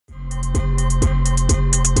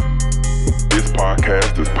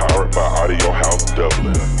podcast is powered by Audiohaus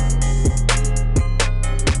Dublin.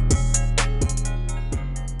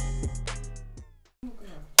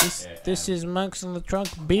 This is Monks in the Trunk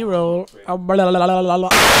B-roll.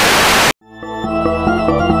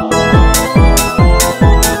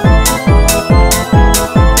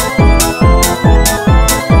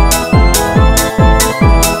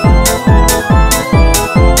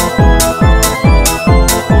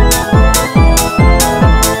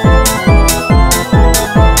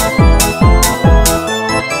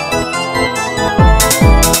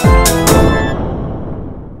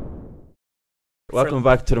 Welcome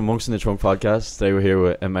back to the Monks in the Trunk podcast. Today we're here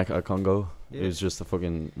with Emeka Congo. He's just a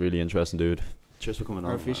fucking really interesting dude. Cheers for coming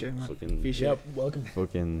on. Appreciate man. it, Fucking, Yep, welcome.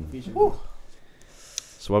 fucking.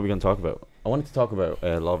 So what are we gonna talk about? I wanted to talk about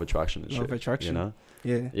law of attraction and Law shit. of attraction. You know?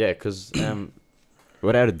 Yeah. Yeah, because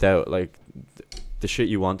without a doubt, like the shit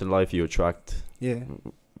you want in life, you attract Yeah.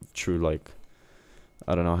 through like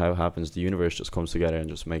I don't know how it happens. The universe just comes together and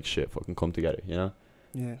just makes shit fucking come together. You know?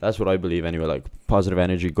 Yeah. That's what I believe anyway. Like positive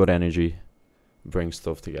energy, good energy, brings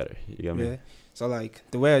stuff together. You get me? Yeah. So like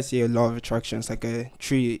the way I see a law of attraction is like a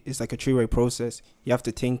tree. It's like a three-way process. You have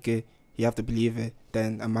to think it, you have to believe it,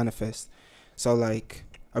 then manifest. So like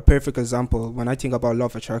a perfect example when I think about law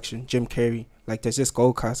of attraction, Jim Carrey. Like there's this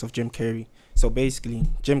gold cast of Jim Carrey. So basically,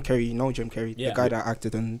 Jim Carrey, you know Jim Carrey, Yeah. the guy that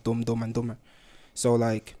acted in Dumb and Dumber. So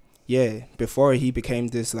like yeah, before he became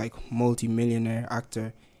this like multi-millionaire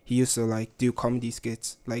actor, he used to like do comedy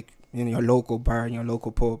skits like in your local bar, in your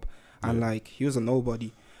local pub. And like he was a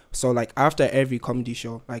nobody. So like after every comedy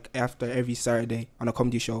show, like after every Saturday on a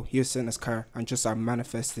comedy show, he would sit in his car and just start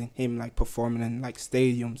manifesting him like performing in like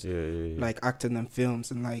stadiums, Yeah. like acting in films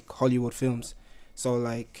and like Hollywood films. So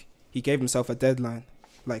like he gave himself a deadline,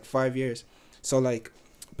 like 5 years. So like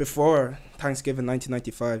before Thanksgiving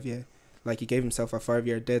 1995, yeah, like he gave himself a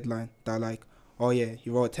 5-year deadline that like, oh yeah, he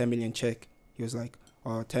wrote a 10 million check. He was like,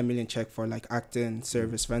 10 million check for like acting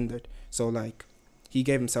service rendered. So like he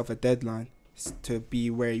gave himself a deadline to be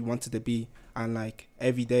where he wanted to be, and like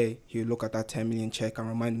every day he would look at that 10 million check and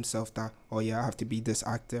remind himself that, oh yeah, I have to be this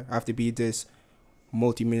actor, I have to be this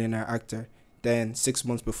multi-millionaire actor. Then 6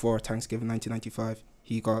 months before Thanksgiving 1995,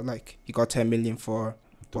 he got 10 million for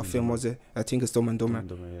what film was it? I think it's Dumb and Dumber.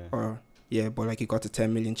 Or yeah, but like he got a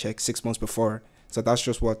 10 million check 6 months before. So that's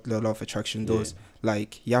just what the law of attraction does.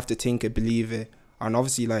 Like you have to think it, believe it, and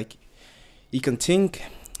obviously like you can think.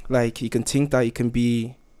 Like, you can think that you can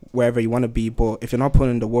be wherever you want to be, but if you're not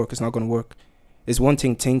putting in the work, it's not going to work. It's one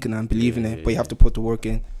thing thinking and believing it, but you have to put the work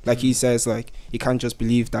in. Like he says, like, you can't just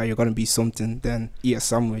believe that you're going to be something, then eat a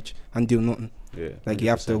sandwich and do nothing. Yeah. Like, 100%. you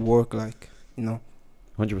have to work, like, you know.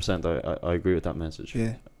 100%. I agree with that message.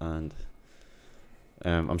 Yeah. And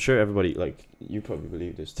I'm sure everybody, like, you probably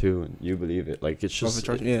believe this too, and you believe it. Like, it's just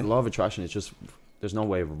law of attraction. It's just, there's no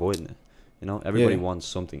way of avoiding it. You know, everybody wants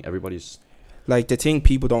something. Everybody's... Like, the thing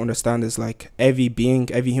people don't understand is, like, every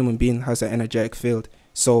human being has an energetic field.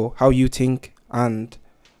 So how you think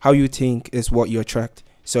is what you attract.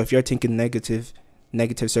 So if you're thinking negative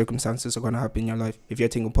circumstances are going to happen in your life. If you're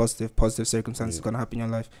thinking positive circumstances are going to happen in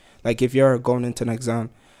your life. Like, if you're going into an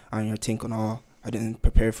exam and you're thinking, oh, I didn't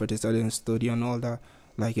prepare for this, I didn't study and all that,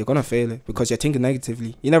 like, you're going to fail it because you're thinking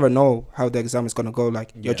negatively. You never know how the exam is going to go.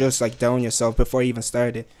 Like, you're just, like, down yourself before you even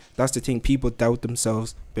started. That's the thing. People doubt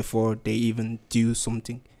themselves before they even do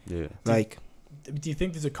something. Yeah. Like, Do you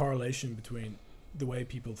think there's a correlation between the way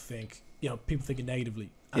people think, people thinking negatively,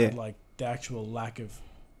 and like the actual lack of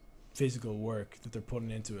physical work that they're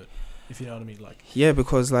putting into it? If you know what I mean, like. Yeah,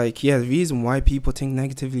 because like the reason why people think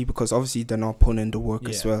negatively because obviously they're not putting in the work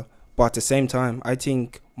as well. But at the same time, I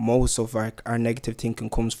think most of our negative thinking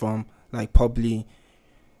comes from like probably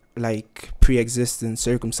like pre-existing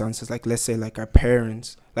circumstances. Like let's say like our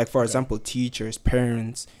parents, like for example, teachers,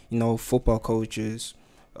 parents, football coaches.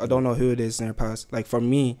 I don't know who it is in their past. Like for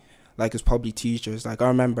me, like it's probably teachers. Like I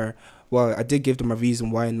remember, well, I did give them a reason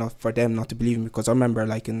why not for them not to believe me because I remember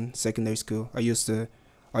like in secondary school, I used to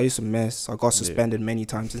mess. I got suspended many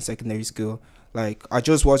times in secondary school. Like, I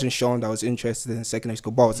just wasn't shown that I was interested in secondary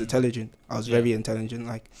school, but I was intelligent. I was very intelligent.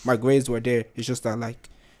 Like, my grades were there. It's just that, like,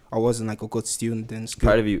 I wasn't, like, a good student in school.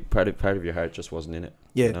 Part of your heart just wasn't in it.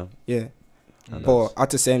 Yeah, you know? yeah. But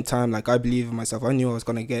at the same time, like, I believe in myself. I knew I was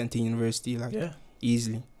going to get into university, like,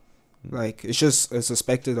 easily. Like, it's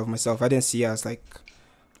expected of myself. I didn't see it as, like,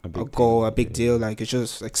 a big deal. Like, it's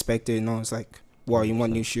just expected, It's like, wow, you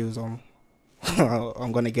want new shoes? I'm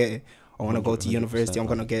going to get it. I want to go to university, I'm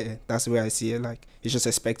going to get it. That's the way I see it. Like, it's just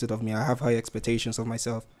expected of me. I have high expectations of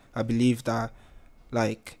myself. I believe that,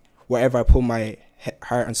 like, wherever I put my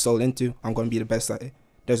heart and soul into, I'm going to be the best at it.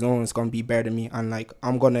 there's no one's gonna be better than me, and like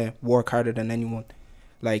I'm gonna work harder than anyone.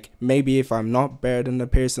 Like maybe if I'm not better than the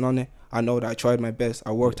person on it, I know that I tried my best,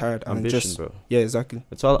 I worked hard, and ambition, just bro. Yeah, exactly.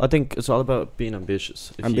 I think it's all about being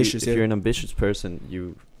ambitious. If Yeah. you're an ambitious person,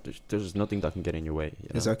 there's nothing that can get in your way. You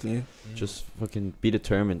know? Exactly. Yeah. Just fucking be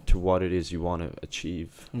determined to what it is you want to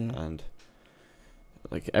achieve, and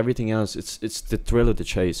like everything else, it's the thrill of the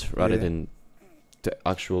chase rather than the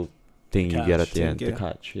actual thing you get at the end. The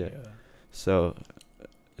catch, yeah. So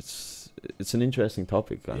it's an interesting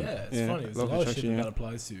topic. It's funny. There's a lot of shit that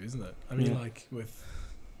applies to, isn't it? I mean, like with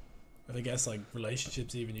I guess like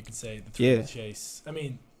relationships, even you could say the thrill of the chase. I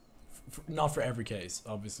mean, not for every case,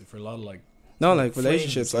 obviously. For a lot of like like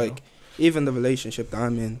relationships, like even the relationship that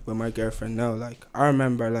I'm in with my girlfriend now. Like I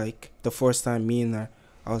remember like the first time me and her,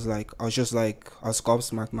 I was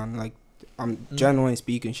gobsmacked, man. Like I'm genuinely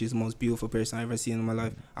speaking, she's the most beautiful person I've ever seen in my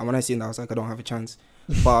life. And when I seen that, I was like, I don't have a chance.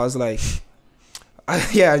 But I was like,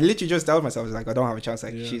 I literally just told myself, I was like, I don't have a chance.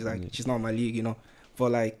 Like she's not my league, you know.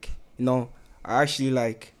 But like, you know, I actually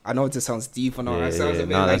like, I know it just sounds deep and all that, sounds a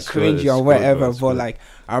bit like cringy or whatever. But like,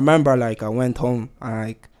 I remember like I went home and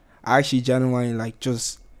like I actually genuinely like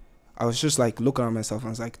I was just like looking at myself and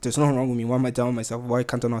I was like, there's nothing wrong with me. Why am I telling myself? Why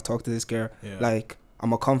can't I not talk to this girl? Like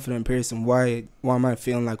I'm a confident person. Why am I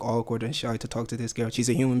feeling like awkward and shy to talk to this girl? She's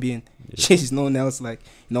a human being. She's no one else. Like,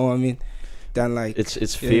 you know what I mean? Then like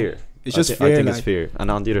it's fear. It's just fear. I think it's fear, and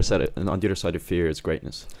on the other side of fear is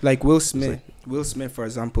greatness. Like Will Smith, for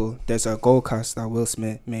example, there's a Goldcast that Will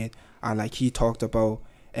Smith made, and like he talked about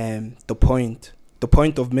the point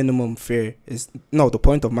of minimum fear is the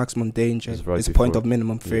point of maximum danger is the point of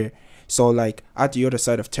minimum fear. So like at the other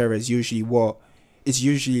side of terror is usually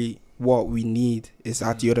what we need is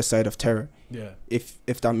at the other side of terror. Yeah. If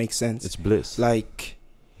that makes sense. It's bliss. Like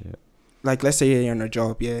let's say you're in a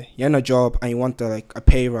job, you're in a job and you want a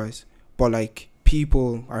pay rise. But like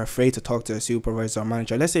people are afraid to talk to a supervisor or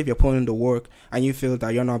manager. Let's say if you're putting in the work and you feel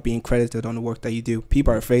that you're not being credited on the work that you do,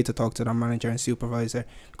 people are afraid to talk to the manager and supervisor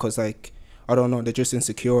because like, I don't know, they're just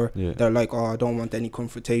insecure. They're like, oh, I don't want any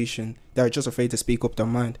confrontation. They're just afraid to speak up their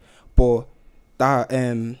mind. But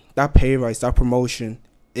that pay rise, that promotion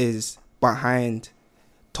is behind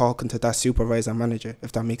talking to that supervisor manager,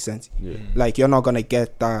 if that makes sense. Like you're not gonna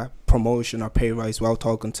get that promotion or pay rise while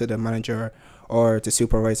talking to the manager or the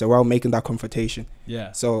supervisor while making that confrontation.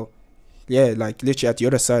 So like literally at the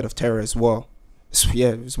other side of terror as well.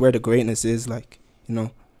 It's where the greatness is, like, you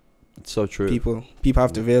know. It's so true. People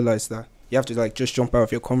have to realize that you have to like just jump out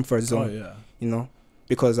of your comfort zone. You know,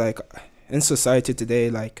 because like in society today,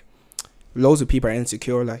 like loads of people are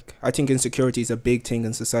insecure. Like I think insecurity is a big thing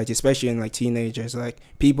in society, especially in like teenagers. Like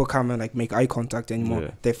people can't like make eye contact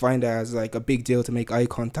anymore. They find it as like a big deal to make eye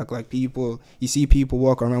contact. Like you see people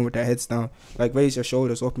walk around with their heads down, like raise your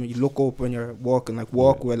shoulders up and you look up when you're walking, like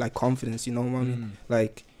walk with like confidence, you know what I mean?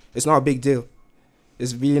 Like it's not a big deal.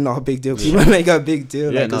 It's really not a big deal. People make a big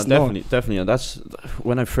deal. Yeah, like, no, definitely. And that's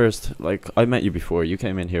when I first, like, I met you before. You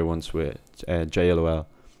came in here once with JLOL,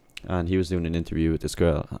 and he was doing an interview with this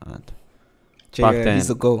girl. And back then, he's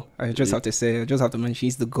the GOAT. I just have to mention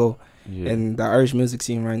he's the GOAT. In the Irish music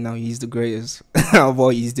scene right now, he's the greatest of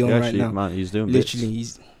what he's doing right now. Man, he's doing literally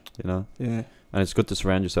bits, you know. And it's good to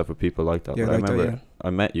surround yourself with people like that. But I remember I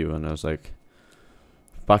met you, and I was like,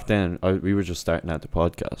 back then we were just starting out the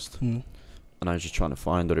podcast. And I was just trying to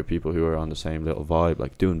find other people who are on the same little vibe,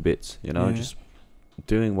 like doing bits, you know, just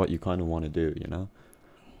doing what you kind of want to do, you know.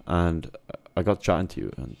 And I got chatting to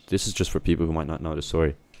you, and this is just for people who might not know the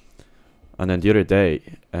story. And then the other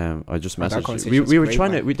day, I just messaged you. We were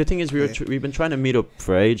trying to. The thing is, we've been trying to meet up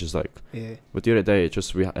for ages, like. But the other day, it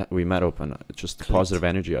just we met up, and just the positive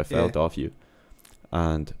energy I felt off you,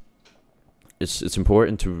 and it's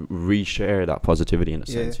important to reshare that positivity in a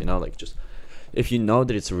sense, you know, like just if you know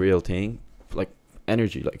that it's a real thing. Like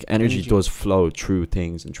energy does flow through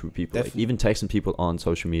things and through people. Like even texting people on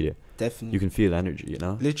social media, you can feel energy, you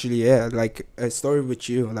know. Literally, like a story with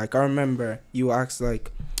you. Like I remember you asked,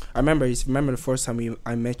 like I remember the first time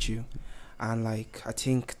I met you, and like I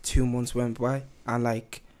think 2 months went by, and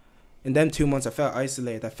like in them 2 months I felt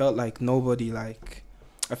isolated. I felt like nobody, like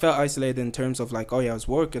I felt isolated in terms of like, oh yeah, I was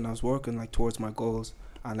working like towards my goals,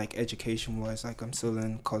 and like education wise, like I'm still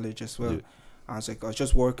in college as well. I was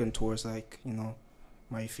just working towards like, you know,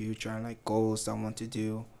 my future and like goals that I want to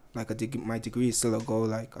do. Like my degree is still a goal.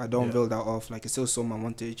 Like I don't build that off. Like it's still something I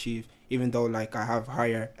want to achieve. Even though like I have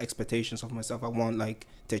higher expectations of myself, I want like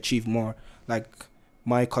to achieve more. Like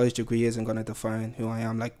my college degree isn't gonna define who I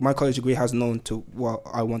am. Like my college degree has known to what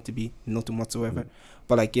I want to be, nothing whatsoever.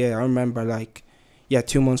 But like I remember like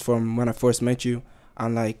 2 months from when I first met you,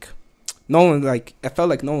 and like no one, like, I felt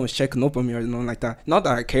like no one was checking up on me or nothing like that. Not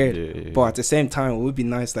that I cared, but at the same time, it would be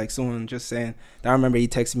nice, like, someone just saying. I remember he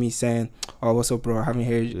texted me saying, "Oh, what's up, bro? I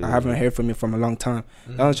haven't heard from you from a long time."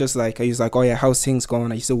 I was just like, he was like, "Oh yeah, how's things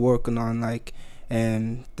going? Are you still working on like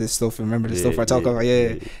this stuff? Remember the stuff I talk about?"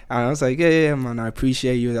 And I was like, yeah, man, I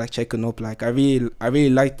appreciate you like checking up. Like, I really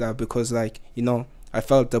like that, because like, you know, I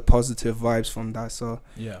felt the positive vibes from that. So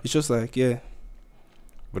it's just like,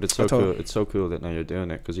 But it's so cool. It's so cool that now you're doing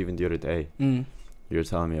it, because even the other day, you were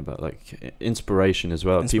telling me about like inspiration as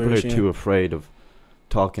well. People are too afraid of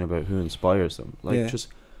talking about who inspires them. Like, just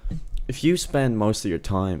if you spend most of your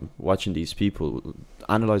time watching these people,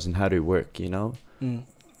 analyzing how they work, you know,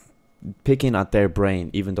 picking at their brain,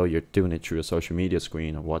 even though you're doing it through a social media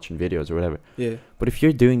screen or watching videos or whatever. But if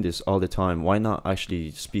you're doing this all the time, why not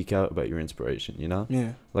actually speak out about your inspiration, you know?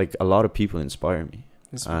 Like, a lot of people inspire me.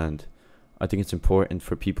 And I think it's important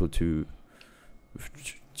for people to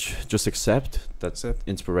just accept that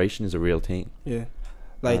inspiration is a real thing.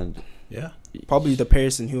 Like, probably the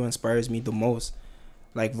person who inspires me the most,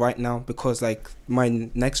 like right now, because like my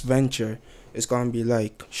next venture is gonna be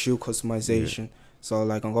like shoe customization. So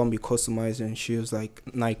like I'm gonna be customizing shoes like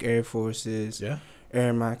Nike Air Forces,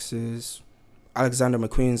 Air Maxes, Alexander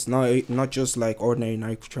McQueen's, not just like ordinary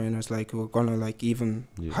Nike trainers. Like, we're gonna like even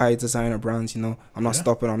high designer brands, you know. I'm not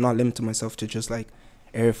stopping. I'm not limiting myself to just like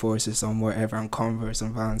Air Forces and whatever, and Converse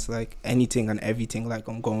and Vans, like anything and everything. Like,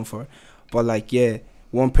 I'm going for it. But like,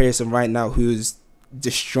 one person right now who's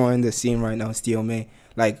destroying the scene right now is Steel May.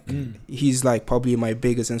 Like, he's like probably my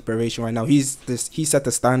biggest inspiration right now. He set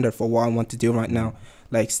the standard for what I want to do right now.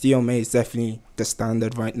 Like, Steel May is definitely the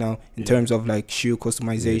standard right now in terms of like shoe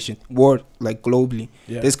customization, like globally.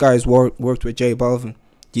 This guy's worked with J Balvin.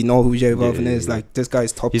 Do you know who J Balvin is? Like, this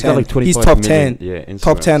guy's top 10. Got like he's top 10.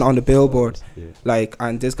 Top 10 on the Billboard. Like,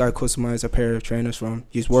 and this guy customized a pair of trainers from.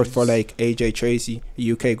 He's worked for like AJ Tracy,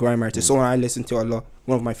 a UK grime artist. Someone I listen to a lot.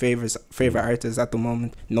 One of my favorite artists at the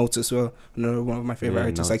moment. Notes as well. Another one of my favorite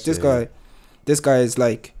artists. Notes, like, this guy is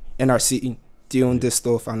like in our city doing this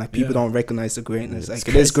stuff, and like people don't recognize the greatness. Like,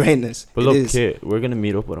 it is greatness. But look, Kit, we're gonna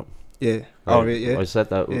meet up with him. I said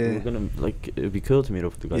that we're gonna, like, it'd be cool to meet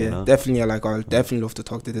up with the guy. You know? Definitely. Like, I'll definitely love to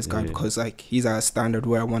talk to this guy, because like he's at a standard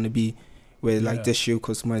where I want to be with like this shoe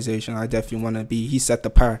customization. I definitely want to be. He set the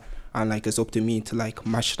par, and like it's up to me to like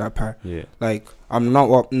match that par. Like, I'm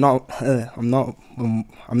not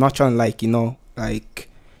trying to like, you know, like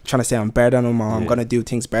trying to say I'm better than him, or I'm gonna do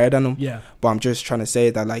things better than him. But I'm just trying to say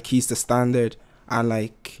that like he's the standard, and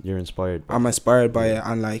like you're inspired. I'm inspired by it,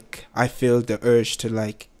 and like I feel the urge to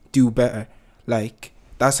like do better. Like,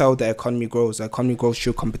 that's how the economy grows. The economy grows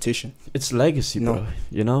through competition. It's legacy, bro.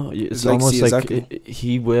 You know, it's almost like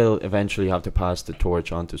he will eventually have to pass the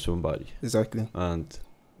torch on to somebody. Exactly. And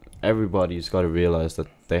everybody's got to realize that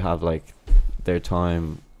they have like their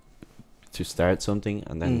time to start something,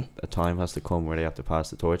 and then a time has to come where they have to pass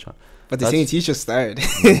the torch on. But the thing is, he's just started.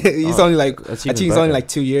 He's only like, I think he's only like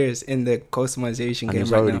 2 years in the customization game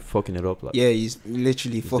he's right already now. fucking it up. Like, he's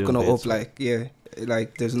literally fucking it up. Like,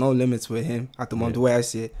 like there's no limits with him at the moment. The way I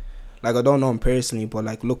see it, like, I don't know him personally, but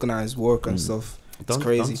like looking at his work and stuff, it's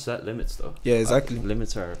crazy. Don't set limits though. Exactly.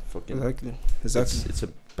 Limits are fucking exactly. It's a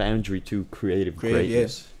boundary to creative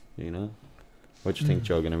greatness. You know. What do you think,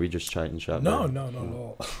 Jogan? Are we just chatting shop? No, not at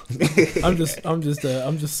all. I'm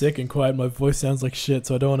just sick and quiet. My voice sounds like shit,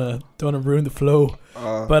 so I don't wanna ruin the flow.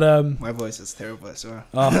 But my voice is terrible as well.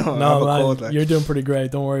 No, man, cold, like. You're doing pretty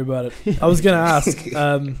great. Don't worry about it. I was gonna ask,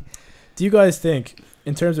 do you guys think,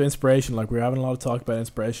 in terms of inspiration, like, we're having a lot of talk about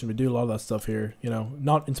inspiration. We do a lot of that stuff here. You know,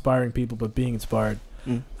 not inspiring people, but being inspired.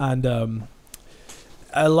 And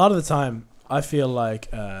a lot of the time, I feel like.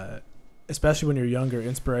 Especially when you're younger,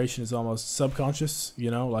 inspiration is almost subconscious, you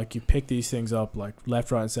know, like you pick these things up like left,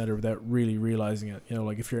 right, and center without really realizing it. You know,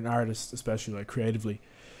 like if you're an artist, especially like creatively,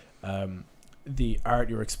 the art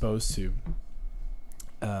you're exposed to,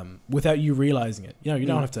 without you realizing it, you know, you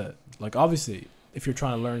don't have to, like, obviously, if you're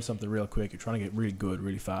trying to learn something real quick, you're trying to get really good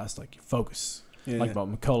really fast, like you focus, like what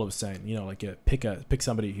Mykola was saying, you know, like you pick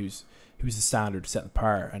somebody who's the standard, set the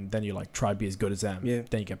par, and then you like try to be as good as them,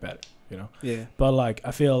 then you get better. You know, but like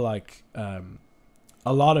I feel like a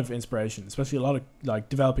lot of inspiration, especially a lot of like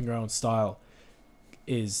developing your own style,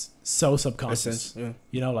 is so subconscious.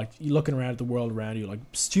 You know, like you're looking around at the world around you, like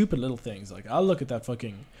stupid little things. Like I'll look at that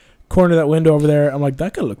fucking corner of that window over there. I'm like,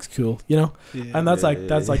 that guy looks cool. You know, and that's like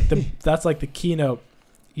the keynote.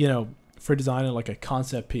 You know, for designing like a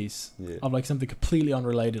concept piece of like something completely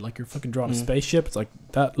unrelated, like you're fucking drawing a spaceship. It's like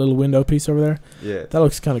that little window piece over there. That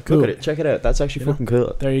looks kind of cool. Look at it, check it out. That's actually fucking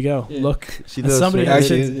cool. There you go. Look, she does. Somebody had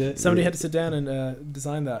to sit down and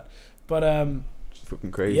design that. But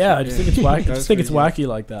fucking crazy. Yeah, I just think it's wacky. I just think it's crazy. wacky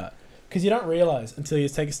like that. Because you don't realize until you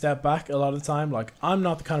take a step back a lot of the time. Like, I'm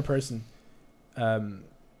not the kind of person,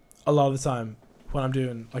 a lot of the time, when I'm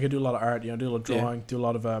doing, like, I do a lot of art, you know, do a lot of drawing, do a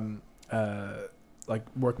lot of, like,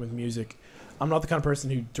 working with music. I'm not the kind of person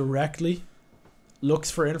who directly looks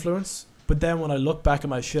for influence. But then when I look back at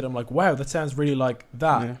my shit, I'm like, wow, that sounds really like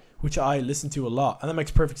that, which I listen to a lot. And that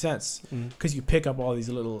makes perfect sense. Because you pick up all these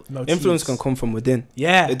little motifs. Influence can come from within.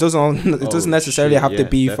 Yeah. It doesn't necessarily have to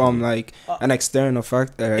be definitely. from, like, an external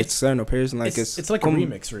factor, external person. Like, it's like a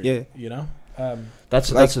remix, really. Yeah. You know?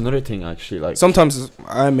 That's another thing, actually. Like, sometimes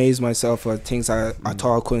I amaze myself at things I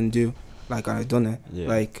thought I couldn't do. Like, I done it. Yeah.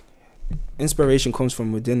 Like, inspiration comes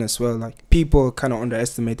from within as well. Like, people kind of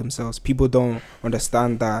underestimate themselves. People don't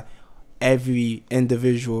understand that every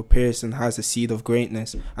individual person has a seed of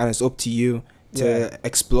greatness, and it's up to you to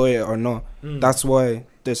exploit it or not. That's why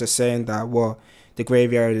there's a saying that, well, the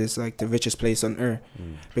graveyard is like the richest place on earth,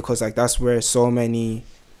 because like that's where so many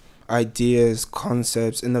ideas,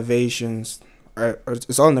 concepts, innovations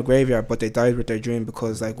it's all in the graveyard, but they died with their dream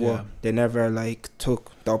because like well, they never like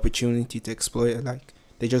took the opportunity to exploit it. Like,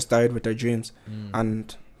 they just died with their dreams.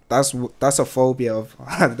 And that's a phobia of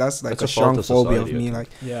that's like a strong phobia of me. Like,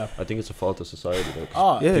 I think it's a fault of society.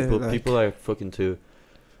 People are fucking too.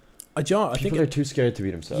 I think people are too scared to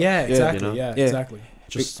be themselves. Yeah, exactly. You know? Exactly.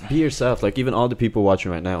 Just be yourself. Like, even all the people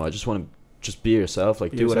watching right now, I just want to just be yourself.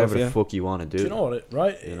 Like, do whatever the fuck you want to do. Do you know what?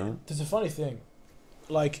 Right? You know, there's a funny thing.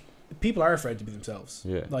 Like, people are afraid to be themselves.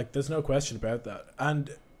 Yeah. Like, there's no question about that. And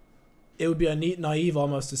it would be a naive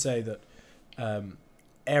almost to say that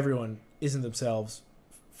everyone isn't themselves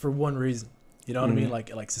for one reason. You know what I mean?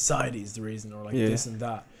 Like society is the reason, or like this and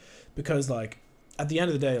that. Because like at the end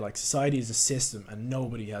of the day, like, society is a system and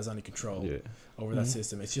nobody has any control over that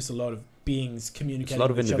system. It's just a lot of beings communicating. It's a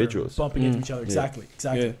lot of with individuals each other, bumping into each other. Exactly.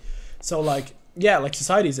 So like like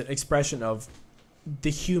society is an expression of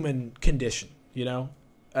the human condition, you know,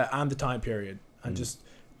 and the time period, and just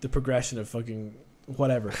the progression of fucking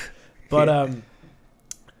whatever. But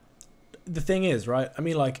the thing is, right? I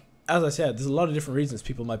mean, like, as I said, there's a lot of different reasons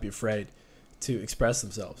people might be afraid to express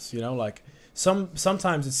themselves. You know, like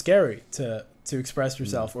sometimes it's scary to express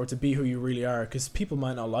yourself or to be who you really are, because people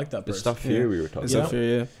might not like that person. It's that fear we were talking about. It's that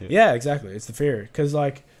fear, yeah, exactly. It's the fear, because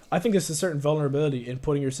like I think there's a certain vulnerability in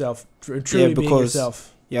putting yourself truly being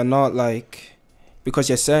yourself. You're not like, because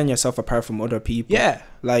you're setting yourself apart from other people. Yeah,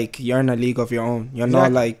 like you're in a league of your own. You're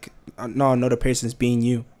not like not another person's being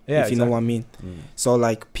you. Yeah, if you know what I mean. So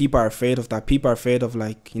like people are afraid of that. People are afraid of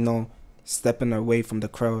like, you know, stepping away from the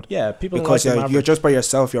crowd. Yeah, people, because you're just by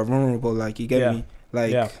yourself. You're vulnerable. Like, you get me.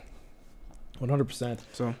 Like 100%.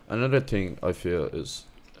 So another thing I feel is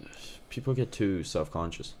people get too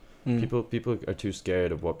self-conscious. People are too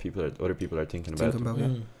scared of what other people are thinking about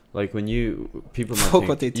them. Like, when people might think,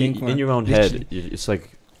 what they think in your own head, it's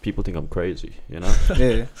like people think I'm crazy, you know?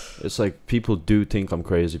 It's like people do think I'm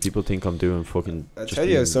crazy. People think I'm doing fucking. I'll tell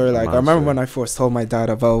you a story. Like, I remember when I first told my dad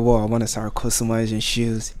about, I want to start customizing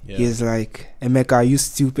shoes. He's like, Emeka, are you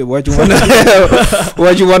stupid? Why'd you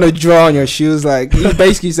want to draw on your shoes? Like, he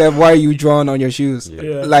basically said, why are you drawing on your shoes?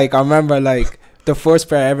 Like, I remember, like, the first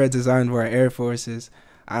pair I ever designed were Air Forces.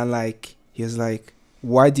 And, like, he was like,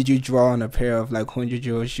 why did you draw on a pair of, like,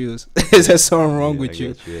 100-year-old shoes? Is there something wrong with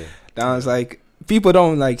you? And I was like, people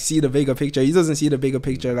don't like see the bigger picture. He doesn't see the bigger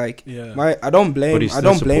picture. Like, I don't blame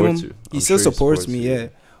him. He still supports me.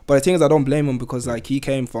 But the thing is, I don't blame him, because like he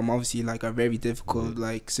came from obviously like a very difficult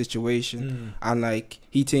like situation, and like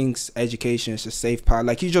he thinks education is a safe path.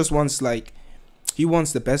 Like, he just wants he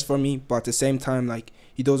wants the best for me, but at the same time, like,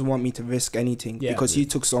 he doesn't want me to risk anything, because he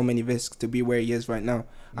took so many risks to be where he is right now,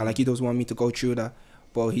 and like he doesn't want me to go through that.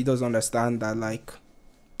 But he doesn't understand that like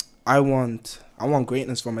I want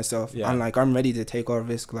greatness for myself, and like I'm ready to take all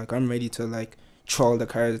risk. Like, I'm ready to like throw all the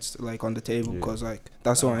cards like on the table, because like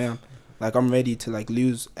that's who I am. Like, I'm ready to like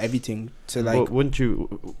lose everything to like. But would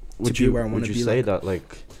you say that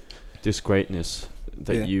like this greatness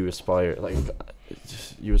that you aspire, like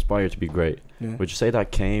you aspire to be great, would you say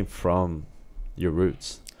that came from your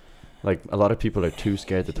roots? Like, a lot of people are too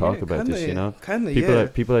scared to talk about this, you know.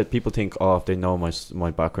 People think, oh, if they know my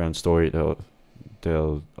background story,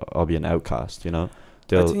 I'll be an outcast, you know.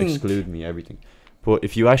 They'll exclude me, everything. But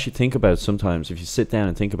if you actually think about it, sometimes if you sit down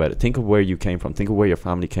and think about it, think of where you came from, think of where your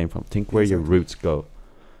family came from, think where your roots go,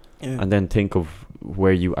 and then think of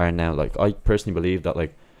where you are now. Like, I personally believe that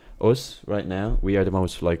like us right now, we are the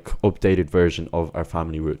most like updated version of our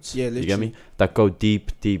family roots. Yeah, literally. You get me? That go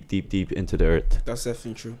deep into the earth. That's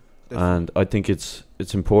definitely true. And I think it's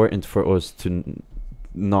important for us to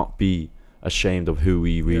not be ashamed of who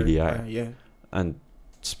we really are. And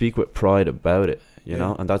speak with pride about it. you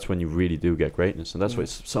know, and that's when you really do get greatness. And that's why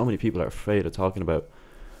so many people are afraid of talking about,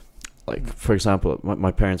 like, for example,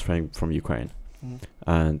 my parents came from Ukraine,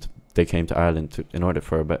 and they came to Ireland in order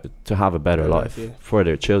to have a better life for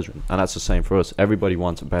their children. And that's the same for us. Everybody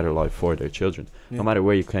wants a better life for their children, no matter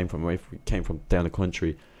where you came from, whether you came from down the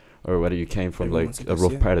country, or whether you came from like a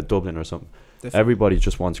rough part of Dublin or something. Definitely. Everybody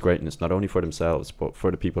just wants greatness, not only for themselves, but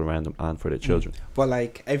for the people around them and for their children. But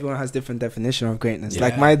like everyone has different definition of greatness.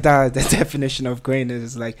 Like my dad, the definition of greatness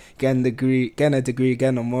is like getting a degree,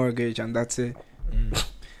 getting a mortgage, and that's it.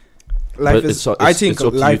 Life is. I think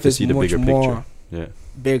life is much more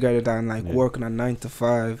bigger than like working a 9 to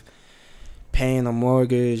 5, paying a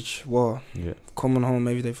mortgage. Coming home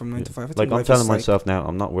every day from 9 to 5. Like I'm telling myself now,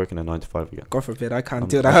 I'm not working a 9 to 5 again. God forbid, I can't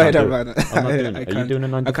do that either, man. I'm not doing it. Are you doing a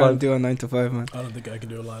 9 to 5? I can't do a 9 to 5, man. I don't think I can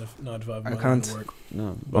do a lot of 9 to 5. I can't. Work.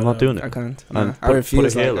 No, I'm not doing it. I can't. And I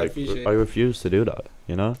refuse. I refuse to do that.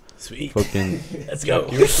 You know. Sweet. Fucking. Let's go.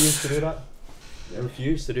 You refuse to do that. I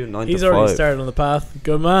refuse to do 9 to 5. He's already started on the path.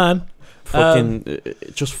 Good man. Fucking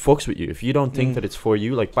it just fucks with you if you don't think that it's for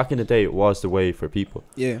you. Like back in the day, it was the way for people.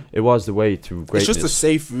 It was the way to greatness. It's just a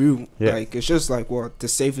safe route. Like it's just like the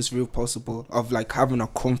safest route possible of like having a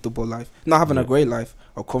comfortable life, not having a great life,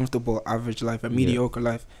 a comfortable average life, a mediocre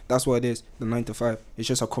life. That's what it is. The 9 to 5. It's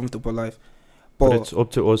just a comfortable life. But it's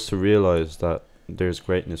up to us to realize that there's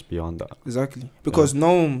greatness beyond that. Exactly, because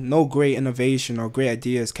no great innovation or great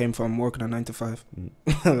ideas came from working a 9 to 5.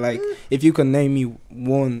 Like if you can name me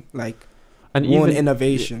one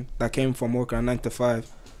innovation that came from working a 9 to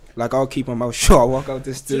 5, like I'll keep my mouth shut. I'll walk out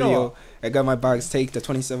the studio, I got my bags, take the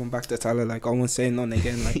 27 back to Tyler, like I won't say none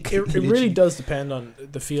again. Like it really does depend on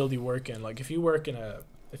the field you work in. Like if you work in a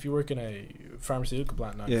pharmaceutical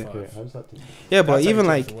plant 9 to 5. How's that but even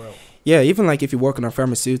like if you work in a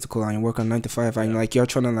pharmaceutical and you work on 9 to 5 and like you're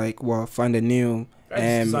trying to like find a new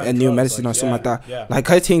medicine or something like that. Like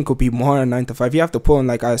I think it could be more than 9 to 5. You have to put in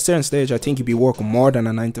like at a certain stage. I think you'd be working more than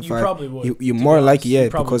a 9 to 5. You probably would. You're more likely,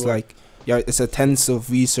 because like it's intensive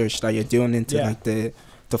research that you're doing into like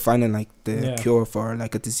to finding like the cure for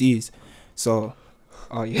like a disease. So,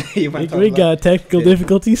 we got technical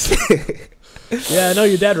difficulties. Yeah, no,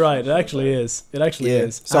 you're dead right. It actually is.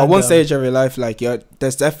 Is. So at one stage of your life, like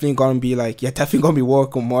there's definitely gonna be like you're definitely gonna be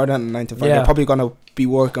working more than a 9 to 5. You're probably gonna be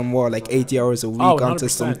working more like 80 hours a week onto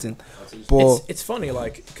something. But it's funny,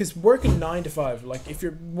 like, because working 9 to 5, like if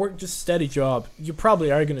you're just steady job, you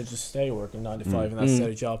probably are gonna just stay working 9 to 5 in that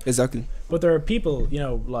steady job. Exactly. But there are people,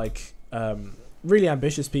 like really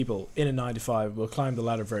ambitious people in a 9 to 5 will climb the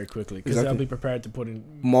ladder very quickly because they'll be prepared to put in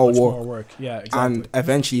more work. Yeah, exactly. And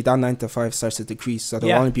eventually that 9 to 5 starts to decrease, so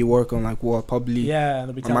they'll only be working like probably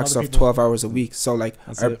a max of 12 hours a week. So like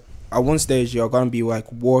at one stage you're gonna be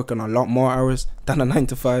like working a lot more hours than a 9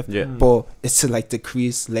 to 5. But it's to like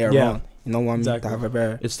decrease later on. You know what I mean? Exactly. To have a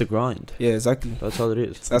better. It's the grind. Yeah, exactly. That's all it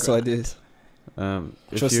is. That's what it is.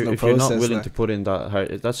 If you're not willing to put in that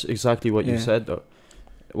hard, that's exactly what you said though.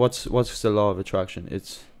 What's the law of attraction?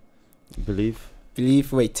 It's believe,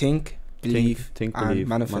 believe, manifest.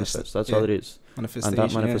 That's all it is. Manifestation. And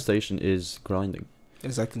that manifestation is grinding.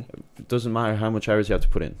 Exactly. It doesn't matter how much hours you have to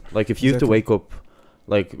put in. Like if you have to wake up,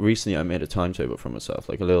 like recently I made a timetable for myself,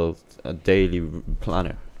 like a daily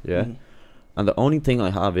planner, and the only thing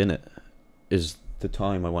I have in it is the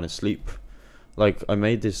time I want to sleep. Like I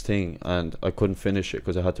made this thing and I couldn't finish it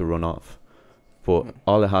because I had to run off, but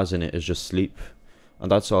all it has in it is just sleep. And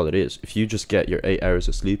that's all it is. If you just get your 8 hours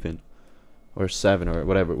of sleep in, or 7 or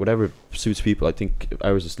whatever suits people. I think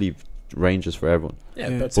hours of sleep ranges for everyone. Yeah,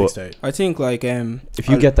 about 6 to 8. I think like if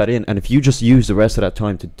you get that in, and if you just use the rest of that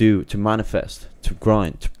time to manifest, to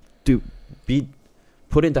grind, to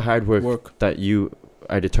put in the hard work that you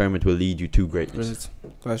are determined will lead you to greatness.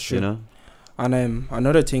 That's true. You know. And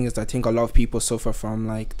another thing is I think a lot of people suffer from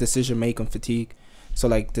like decision making fatigue. So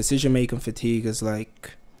like decision making fatigue is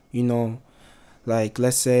like, you know, like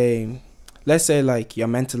let's say like you're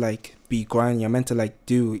meant to like be grind, you're meant to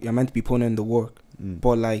be putting in the work,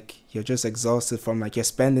 but like you're just exhausted from like you're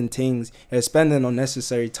spending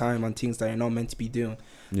unnecessary time on things that you're not meant to be doing.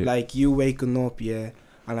 Like you waking up and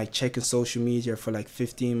like checking social media for like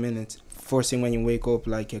 15 minutes first thing when you wake up,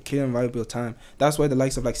 like you're killing valuable time. That's why the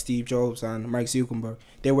likes of like Steve Jobs and Mark Zuckerberg,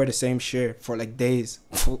 they wear the same shirt for like days,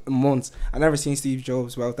 for months. I never seen Steve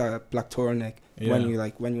Jobs without that black turtleneck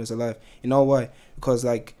when he was alive. You know why? Because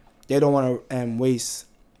like they don't want to waste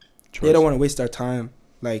their time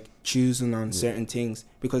like choosing on certain things,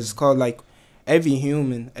 because it's called like every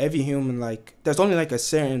human like there's only like a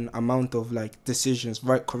certain amount of like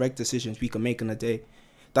correct decisions we can make in a day.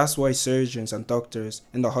 That's why surgeons and doctors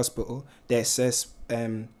in the hospital, they assess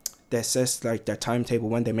like their timetable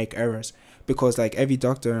when they make errors, because like every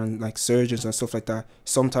doctor and like surgeons and stuff like that,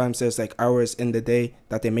 sometimes there's like hours in the day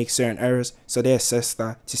that they make certain errors, so they assess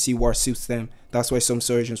that to see what suits them. That's why some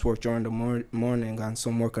surgeons work during the morning and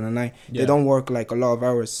some work in the night. They don't work like a lot of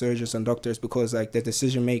hours, surgeons and doctors, because like their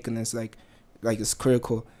decision making is like it's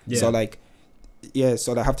critical. So like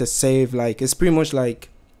so they have to save, like it's pretty much like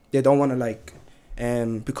they don't want to like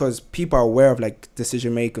because people are aware of like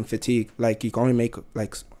decision making fatigue, like you can only make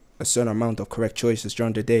like a certain amount of correct choices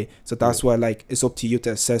during the day, so that's why like it's up to you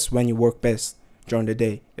to assess when you work best during the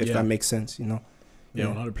day, if that makes sense, you know.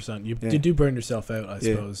 100%. You do burn yourself out, I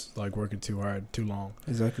suppose, like working too hard too long.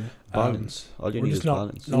 Exactly. Balance. All you need is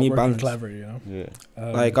balance. You need balance. Clever, you know.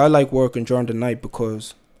 Like I like working during the night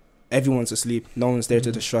because everyone's asleep, no one's there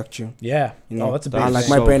to distract you. You know, that's a big and like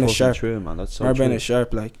my brain is sharp. True, man. That's so my true. brain is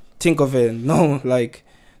sharp. Like think of it, no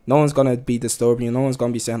one's gonna be disturbing you. No one's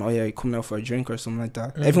gonna be saying, "Oh yeah, you're coming out for a drink" or something like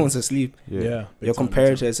that. Everyone's asleep. Your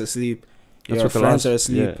competitors are asleep. Your friends are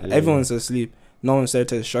asleep. Everyone's asleep. No one's there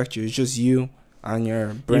to distract you. It's just you and your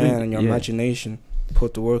brain and your imagination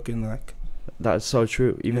put the work in. Like that's so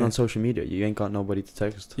true. Even on social media, you ain't got nobody to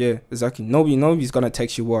text. Yeah, exactly. Nobody's gonna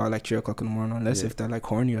text you at like 3 o'clock in the morning, unless if they're like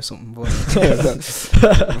horny or something. But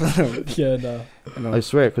I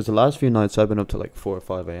swear, because the last few nights I've been up to like 4 or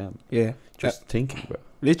 5 a.m. Just thinking, bro.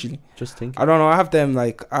 Literally, just thinking. I don't know. I have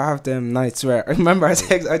them nights where I remember I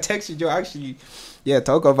texted you actually.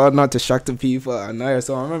 Talk about not distracting people at night.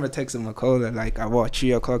 So I remember texting Mykola like at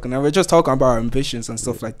 3 o'clock, and we were just talking about our ambitions and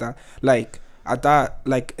stuff like that. Like at that,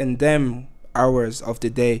 like in them hours of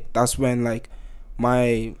the day, that's when like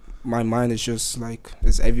my mind is just like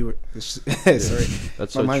it's everywhere. Sorry, that's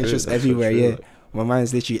my so mind true. is just that's everywhere. So true, my mind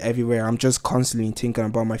is literally everywhere. I'm just constantly thinking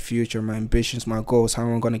about my future, my ambitions, my goals, how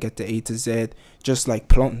I'm gonna get to A to Z. Just like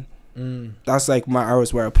plotting. That's like my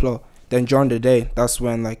hours where I plot. Then during the day, that's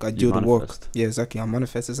when like I do the work. Yeah, exactly. I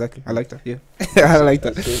manifest, exactly. I like that. Yeah, I like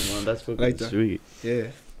that. That's good, man. That's fucking like that. Sweet. Yeah.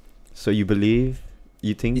 So you believe,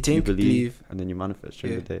 you think, you believe, and then you manifest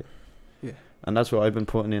during the day. Yeah. And that's what I've been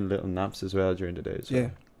putting in little naps as well during the day. So. Yeah,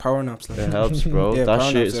 power naps. Like. It helps, bro.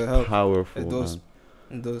 That shit is powerful, it does.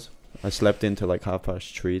 man. It does. I slept into like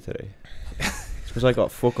 3:30 today. Because I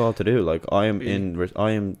got fuck all to do. Like I am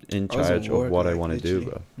in charge of what I want to do,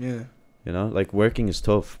 bro. Yeah. You know, like working is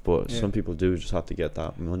tough, but some people do just have to get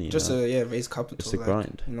that money. Just raise capital. It's a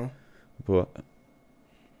grind, you know. But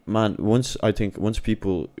man, once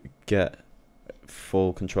people get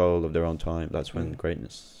full control of their own time, that's when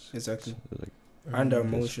greatness. Exactly. And their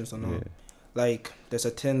emotions and all. Yeah. Like there's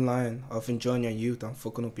a thin line of enjoying your youth and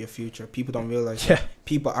fucking up your future. People don't realize that.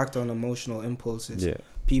 People act on emotional impulses. Yeah.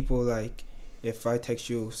 People like, if I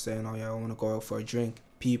text you saying, "Oh yeah, I want to go out for a drink,"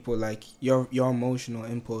 people like your emotional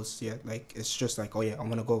impulse, like it's just like, "Oh yeah, I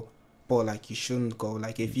want to go," but like you shouldn't go.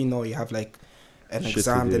 Like if you know you have like an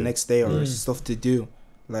exam the next day or stuff to do,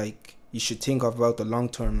 like you should think about the long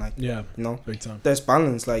term. Like you know, big time. There's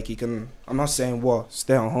balance. Like you can. I'm not saying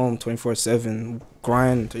stay at home 24/7,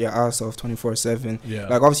 grind your ass off 24/7. Yeah.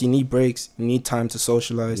 Like obviously you need breaks. You need time to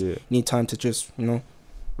socialize. You need time to just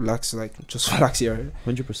relax. Like just relax your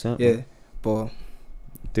 100%. Yeah, but.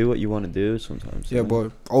 Do what you want to do sometimes. Yeah,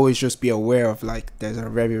 but always just be aware of like there's a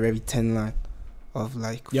very, very thin line of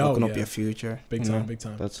like fucking up your future. Big time, big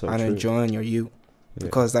time. That's so and true. Enjoying your youth. Yeah.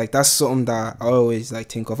 Because like that's something that I always like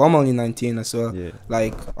think of. I'm only 19 as well. Yeah.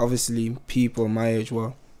 Like obviously people my age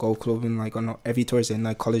will go clubbing like on every Thursday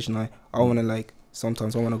night, college night. I wanna like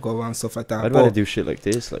sometimes I wanna go around stuff like that. I'd rather do shit like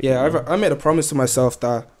this. Like I made a promise to myself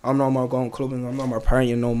that I'm no more going clubbing. I'm not more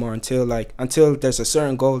partying no more until there's a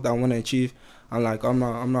certain goal that I wanna achieve. And like I'm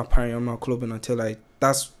not partying, I'm not clubbing until like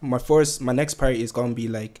that's my next party is gonna be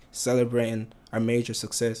like celebrating a major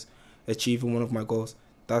success, achieving one of my goals.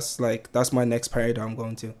 That's my next party that I'm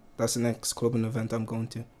going to. That's the next clubbing event I'm going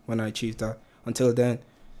to when I achieve that. Until then,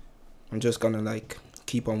 I'm just gonna like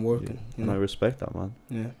keep on working. Yeah. And I respect that, man.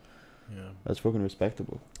 Yeah. That's fucking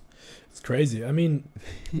respectable. It's crazy. I mean,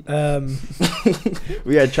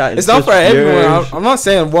 we are chatting. It's not for everyone. I'm not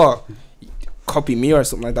saying copy me or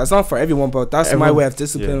something like that. It's not for everyone, but that's my way of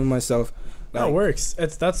disciplining myself. Like, that works.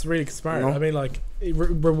 That's really smart. I mean, like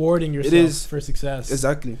rewarding yourself for success.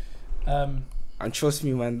 Exactly. And trust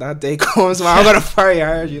me, when that day comes, man, I'm gonna party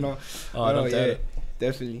hard. You know. Oh, I don't doubt it.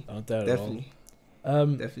 Definitely. I don't doubt definitely. It all.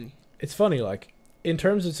 Definitely. It's funny, like in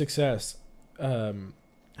terms of success,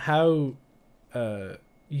 how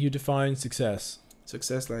you define success.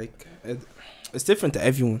 Success, like it's different to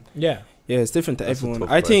everyone. Yeah. Yeah, it's different to everyone.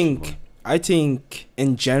 I think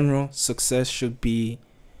in general, success should be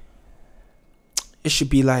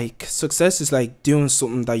like success is like doing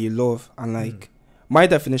something that you love, and like my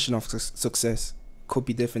definition of success could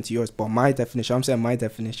be different to yours, but I'm saying my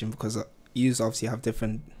definition because you obviously have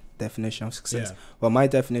different definition of success. Yeah. But my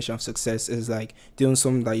definition of success is like doing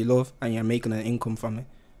something that you love and you're making an income from it.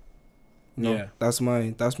 You know, Yeah. that's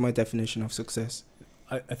my definition of success.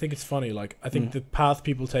 I think it's funny. Like, I think the path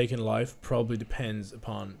people take in life probably depends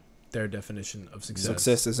upon their definition of success.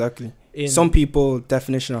 Success, exactly. Some people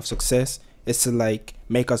definition of success is to like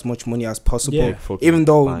make as much money as possible, Yeah. even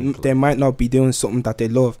though they might not be doing something that they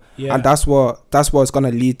love. Yeah. And that's what's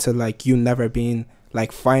gonna lead to like you never being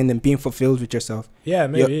like being fulfilled with yourself. Yeah,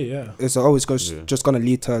 maybe. Yeah. It's always just gonna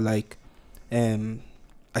lead to like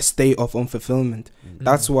a state of unfulfillment.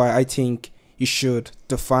 That's why I think you should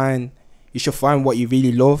find what you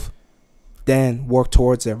really love, then work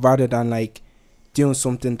towards it, rather than like doing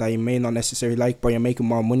something that you may not necessarily like, but you're making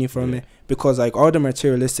more money from it. Because like all the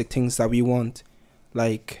materialistic things that we want,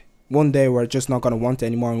 like one day we're just not gonna want it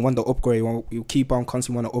anymore, and we want to upgrade. You keep on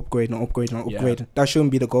constantly want to upgrade and upgrade and upgrade. Yeah. That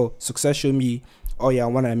shouldn't be the goal. Success shouldn't be, oh yeah, I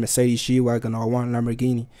want a Mercedes G-Wagon or I want a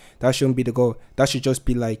Lamborghini. That shouldn't be the goal. That should just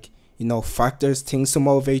be like, you know, factors, things to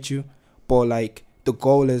motivate you. But like the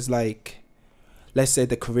goal is like, let's say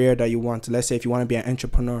the career that you want. Let's say if you want to be an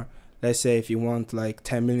entrepreneur. Let's say if you want like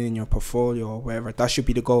 10 million in your portfolio or whatever, that should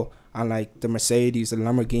be the goal. And like the Mercedes, the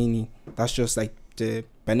Lamborghini, that's just like the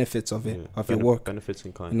benefits of it, of your work. Benefits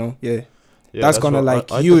in kind. You know, that's gonna like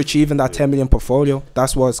you achieving that 10 million portfolio.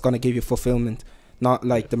 That's what's gonna give you fulfillment. Not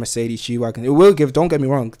like the Mercedes G-Wagon. It will give, don't get me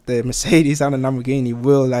wrong, the Mercedes and the Lamborghini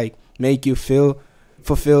will like make you feel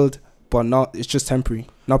fulfilled, but not, it's just temporary,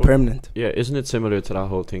 not permanent. Yeah, isn't it similar to that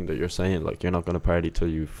whole thing that you're saying? Like, you're not going to party till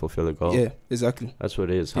you fulfill a goal. Yeah, exactly. That's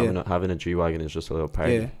what it is. Having a G-Wagon is just a little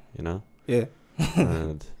party, you know? Yeah.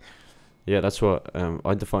 And yeah, that's what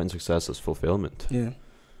I define success as fulfillment. Yeah.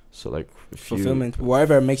 So like, fulfillment,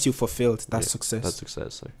 whatever makes you fulfilled, that's success. That's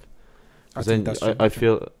success. Like, I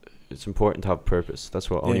feel it's important to have purpose. That's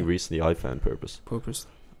what only recently I found purpose.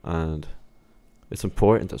 And it's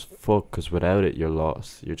important as fuck, because without it you're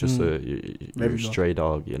lost. You're just you're a stray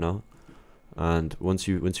dog, you know. And once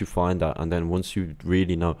you find that, and then once you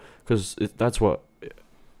really know, because that's what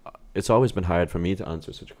it's always been hard for me to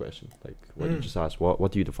answer such a question, like what you just asked,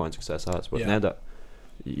 what do you define success as? But now that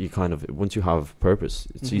you kind of, once you have purpose,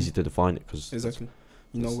 it's easy to define it, because exactly,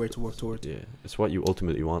 you know where to work towards. Yeah, it's what you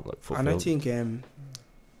ultimately want, like fulfilled. And I think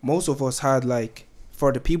most of us had, like,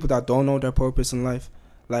 for the people that don't know their purpose in life,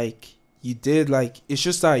 like, you did, like, it's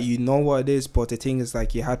just that you know what it is, but the thing is,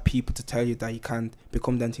 like, you had people to tell you that you can't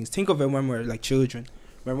become them things. Think of it when we're like children.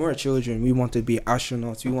 When we were children, we wanted to be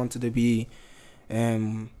astronauts, we wanted to be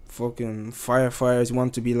fucking firefighters, we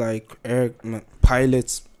wanted to be like air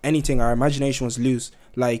pilots, anything. Our imagination was loose.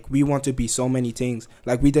 Like, we want to be so many things.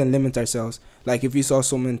 Like, we didn't limit ourselves. Like, if we saw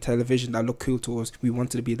someone on television that looked cool to us, we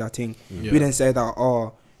wanted to be that thing. We didn't say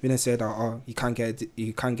that, you can't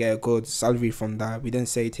get a good salary from that. We didn't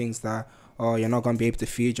say things that, you're not gonna be able to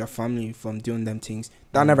feed your family from doing them things.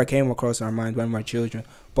 That never came across our mind when we were children.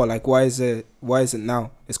 But like, why is it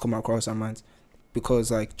now it's coming across our minds?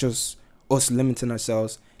 Because like, just us limiting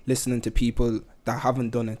ourselves, listening to people that haven't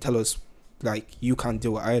done it tell us like, you can't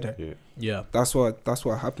do it either. Yeah. That's what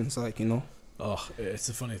happens, like, you know. Oh, it's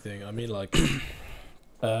a funny thing. I mean, like,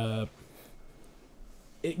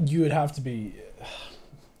 you would have to be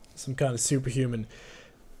some kind of superhuman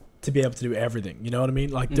to be able to do everything. You know what I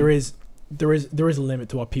mean? Like, there is a limit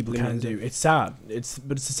to what people can do. It's sad.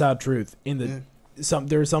 But it's a sad truth.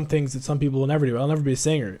 There are some things that some people will never do. I'll never be a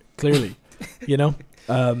singer, clearly. You know.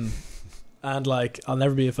 And like, I'll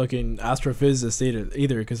never be a fucking astrophysicist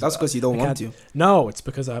either, because that's because you don't want to. No, it's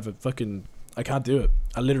because I can't do it.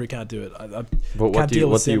 I literally can't do it. But what do you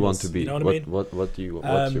want to be? You know what I mean? What's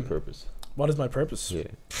your purpose? What is my purpose? Yeah.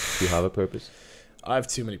 Do you have a purpose? I have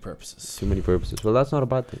too many purposes. Too many purposes. Well, that's not a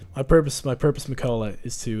bad thing. My purpose, Mykola,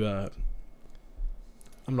 is to.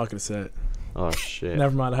 I'm not gonna say it. Oh shit.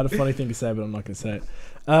 Never mind. I had a funny thing to say, but I'm not gonna say it.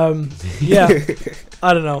 Yeah.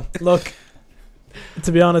 I don't know. Look,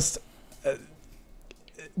 to be honest,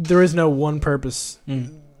 there is no one purpose,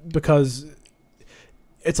 because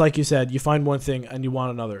it's like you said, you find one thing and you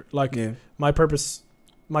want another. Like, my purpose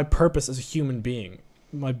as a human being,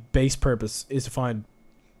 my base purpose is to find,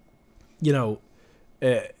 you know,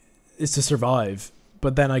 is to survive.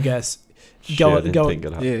 But then I guess go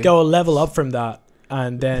a level up from that,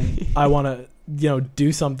 and then I want to, you know,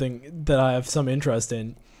 do something that I have some interest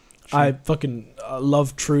in. Sure. I fucking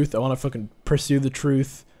love truth. I want to fucking pursue the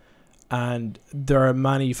truth. And there are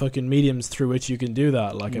many fucking mediums through which you can do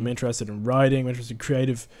that. Like, I'm interested in writing, I'm interested in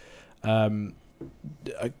creative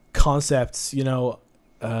concepts, you know,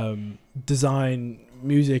 design,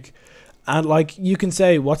 music. And like, you can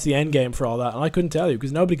say, what's the end game for all that? And I couldn't tell you,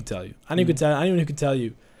 because nobody can tell you. Anyone who can tell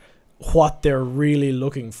you what they're really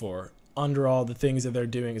looking for under all the things that they're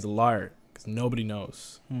doing is a liar, because nobody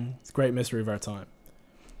knows. It's a great mystery of our time.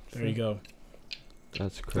 There you go.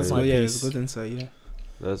 That's crazy. my yeah, piece. it's good insight. Yeah.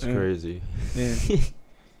 That's crazy. Yeah.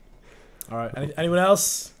 All right. Anyone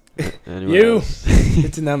else? Anyone You. else?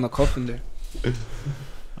 Hitting down the coffin there. All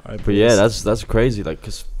right, But yeah, that's crazy. Like,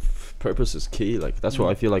 cause purpose is key. Like, that's what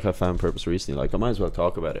I feel like I found purpose recently. Like, I might as well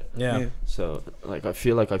talk about it. Yeah. So, like, I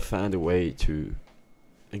feel like I found a way to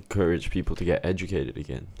encourage people to get educated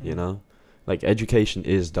again. You know, like, education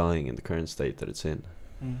is dying in the current state that it's in.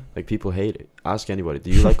 Like, people hate it. Ask anybody.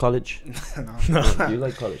 Do you like college? No. Do you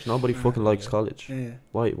like college? Nobody fucking likes college. Yeah.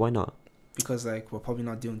 Why not? Because like we're probably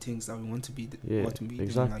not doing things that we want to be. Exactly.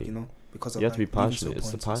 Doing, like, you know, because of, You have to be like, leaving passionate.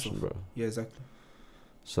 It's the points and passion, stuff. bro. Yeah, exactly.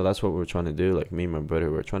 So that's what we're trying to do. Like, me and my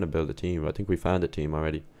brother, we're trying to build a team. I think we found a team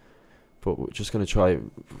already, but we're just gonna try.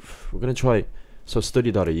 We're gonna try. So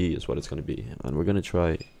study.ie is what it's gonna be, and we're gonna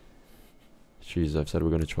try. Jeez, I've said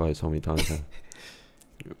we're gonna try so many times now.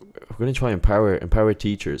 We're gonna try empower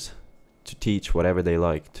teachers to teach whatever they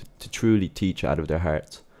like, to truly teach out of their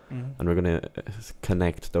hearts, and we're gonna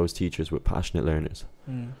connect those teachers with passionate learners,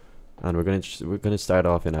 and we're gonna start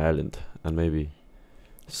off in Ireland and maybe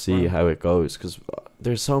see how it goes, because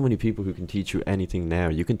there's so many people who can teach you anything now.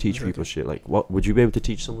 You can teach people shit. Like, what would you be able to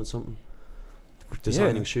teach someone something?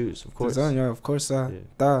 Designing shoes, of course. Design, yeah, of course.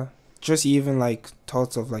 That just even like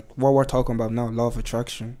thoughts of like what we're talking about now, law of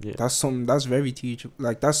attraction. Yeah. That's something that's very teachable.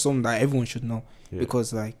 Like, that's something that everyone should know,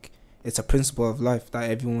 because like it's a principle of life that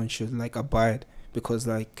everyone should like abide, because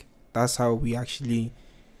like that's how we actually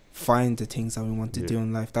find the things that we want to do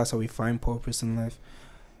in life. That's how we find purpose in life.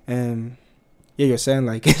 Yeah, you're saying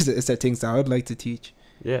like it's the things that I would like to teach.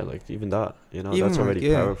 Yeah, like even that, you know, Even that's already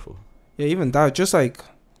like, powerful. Yeah, even that. Just like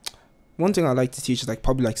one thing I like to teach is like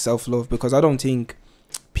probably like self-love, because I don't think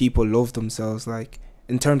people love themselves. Like,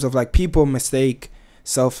 in terms of like, people mistake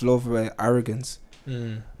self-love with arrogance.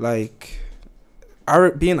 Like,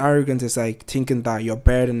 being arrogant is like thinking that you're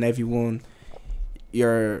better than everyone.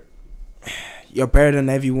 You're better than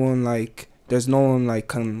everyone. Like, there's no one like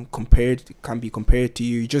can be compared to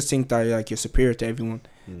you. You just think that like you're superior to everyone.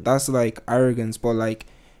 That's like arrogance. But like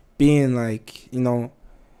being like, you know,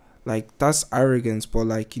 like that's arrogance. But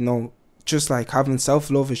like, you know, just like having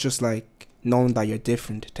self-love is just like knowing that you're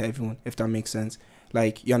different to everyone, if that makes sense.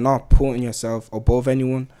 Like, you're not putting yourself above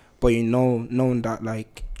anyone, but you know, knowing that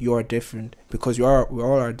like you're different, because we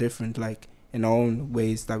all are different, like in our own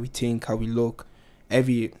ways that we think, how we look.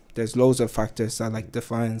 There's loads of factors that like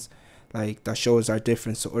defines, like that shows our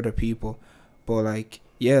difference to other people. But like,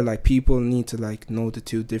 yeah, like people need to like know the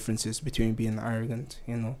two differences between being arrogant,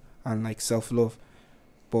 you know, and like self-love.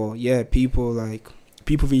 But yeah, people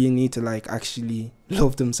really need to like actually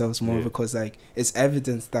love themselves more, because like it's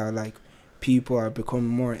evidence that like people are becoming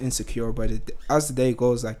more insecure. But as the day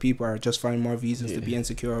goes, like people are just finding more reasons to be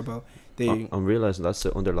insecure about. I'm realizing that's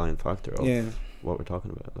the underlying factor of what we're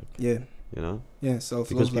talking about. Like, you know, self-love,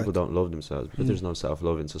 because people don't love themselves, because there's no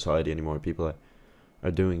self-love in society anymore. People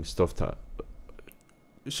are doing stuff that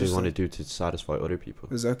they want to do to satisfy other people.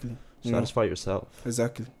 Exactly. Satisfy yourself.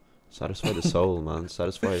 Exactly. Satisfy the soul, man.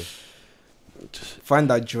 Find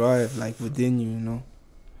that drive like within you, you know.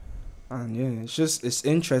 And yeah, it's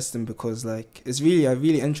interesting, because like it's really a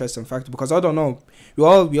really interesting factor, because I don't know,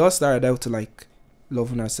 we all started out to like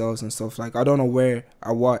loving ourselves and stuff. Like, I don't know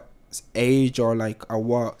at what age or like at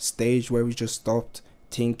what stage where we just stopped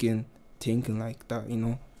thinking like that, you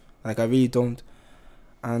know. Like, I really don't.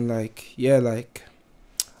 And like, yeah, like,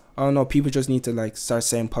 I don't know, people just need to like start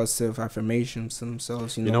saying positive affirmations to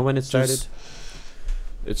themselves, you know. You know when it started?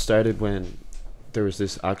 It started when there was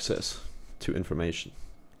this access to information.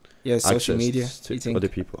 Yeah, social media. To other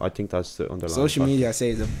people. I think that's the underlying social factor. media, I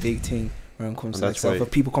say, is a big thing when it comes to like that's why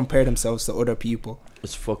self. People compare themselves to other people.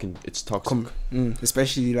 It's toxic.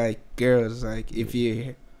 Especially like girls. Like, if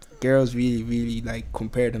girls really, really like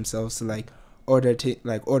compare themselves to like other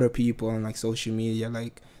people on like social media,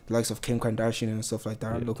 like the likes of Kim Kardashian and stuff like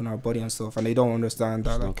that, looking at her body and stuff, and they don't understand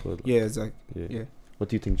that. Like, good. It's like, What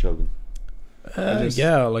do you think, Jogan?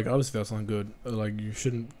 Like, obviously that's not good. Like, you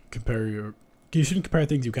shouldn't compare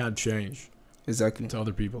things you can't change. Exactly. To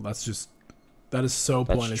other people. That is so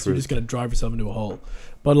pointless. True. You're just gonna drive yourself into a hole.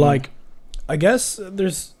 But like, I guess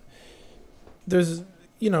there's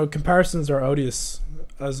you know, comparisons are odious,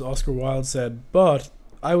 as Oscar Wilde said. But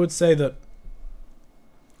I would say that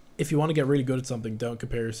if you want to get really good at something, don't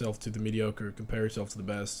compare yourself to the mediocre. Compare yourself to the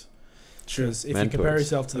best. Because if you compare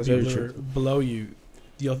yourself to the people that are below you,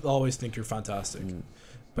 you'll always think you're fantastic.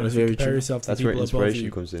 But if you compare yourself to the people above you, that's where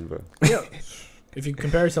inspiration comes in, bro. Yeah. If you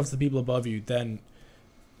compare yourself to the people above you, then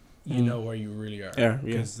you know where you really are. Yeah,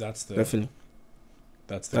 because that's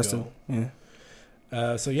That's the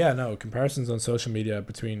goal. So yeah, no, comparisons on social media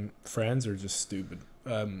between friends are just stupid.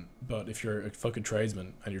 But if you're a fucking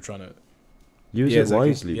tradesman and you're trying to use it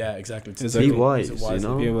wisely, yeah, exactly. Be wise, you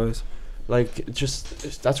know. Be wise. Like,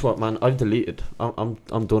 just that's what, man. I've deleted. I'm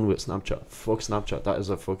done with Snapchat. Fuck Snapchat. That is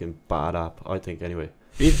a fucking bad app, I think. Anyway,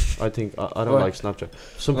 I think I don't like Snapchat.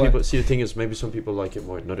 Some people see, the thing is, maybe some people like it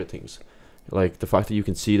more than other things. Like the fact that you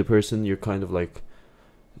can see the person, you're kind of like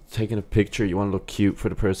taking a picture. You want to look cute for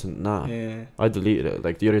the person. Nah, I deleted it.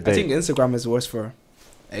 Like the other day. I think Instagram is worse for.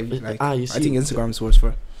 I think Instagram is worse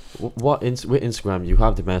for. With Instagram, you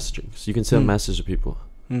have the messaging, so you can send messages to people,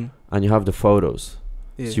 and you have the photos.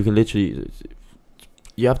 So you can literally,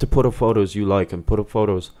 you have to put up photos you like, and put up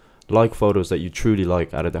photos that you truly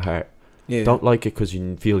like out of the heart. Don't like it because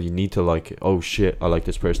you feel you need to like it. Oh shit, I like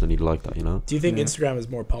this person, I need to like that, you know. Do you think Instagram is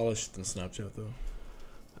more polished than Snapchat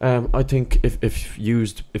though? I think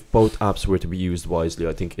if both apps were to be used wisely,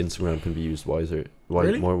 I think Instagram can be used more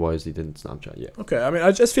wisely than Snapchat. Yeah. Okay, I mean,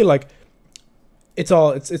 I just feel like it's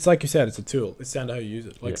like you said, it's a tool. It's down to how you use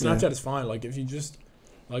it. Like Snapchat is fine. Like if you just,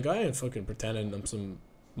 like, I ain't fucking pretending I'm some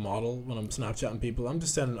model when I'm Snapchatting people. I'm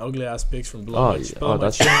just sending ugly ass pics from below my chin.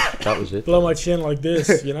 That was it. Below my chin like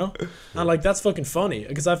this, you know. And like that's fucking funny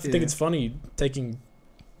because I think it's funny taking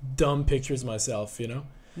dumb pictures of myself, you know.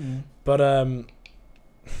 But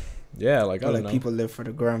yeah, like I don't know. People live for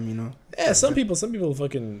the gram, you know. Yeah, some people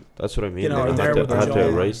fucking. That's what I mean. You know, they had to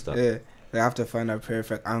erase that. Yeah. They have to find a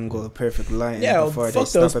perfect angle, a perfect lighting before fuck they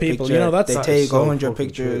snap those a people. picture. You know, they take 100 so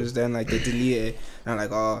pictures, then like they delete it, and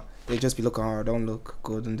like they just be looking, I don't look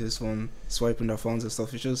good in this one, swiping their phones and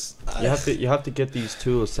stuff. It's just you have to get these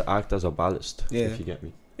tools to act as a ballast. If you get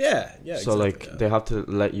me. Yeah. So exactly, they have to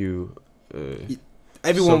let you.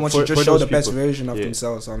 Everyone wants to just show the best version of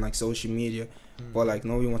themselves on like social media, but like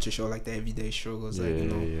nobody wants to show like the everyday struggles, like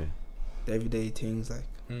the everyday things, like.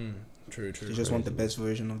 True. They just want the best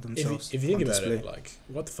version of themselves. If you think about it, like,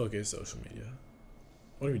 what the fuck is social media?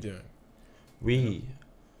 What are we doing? We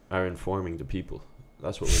are informing the people.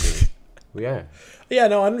 That's what we're doing. We are. Yeah,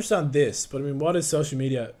 no, I understand this, but I mean, what is social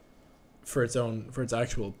media for its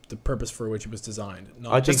actual, the purpose for which it was designed?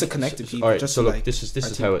 Not just to connect to people. All right, so look, this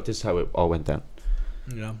is how it all went down.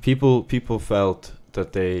 Yeah. People felt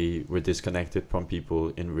that they were disconnected from people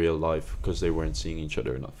in real life because they weren't seeing each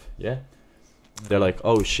other enough. Yeah. They're like,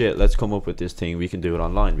 oh shit, let's come up with this thing. We can do it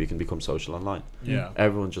online. We can become social online. Yeah.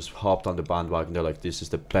 Everyone just hopped on the bandwagon. They're like, this is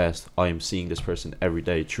the best. I am seeing this person every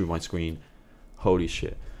day through my screen. Holy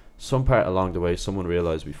shit. Some part along the way, someone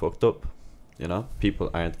realized we fucked up. You know, people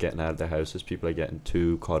aren't getting out of their houses. People are getting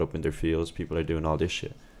too caught up in their fields. People are doing all this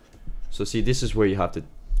shit. So see, this is where you have to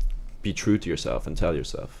be true to yourself and tell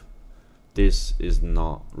yourself, this is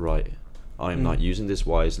not right. I am not using this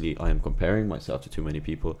wisely. I am comparing myself to too many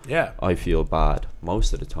people. Yeah. I feel bad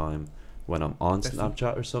most of the time when I'm on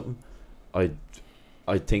Snapchat or something. I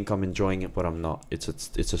think I'm enjoying it, but I'm not.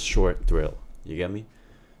 It's a short thrill. You get me?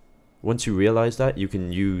 Once you realize that, you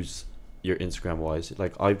can use your Instagram wisely.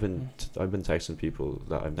 Like I've been texting people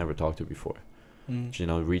that I've never talked to before. You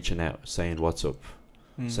know, reaching out, saying what's up,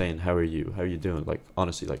 saying how are you doing? Like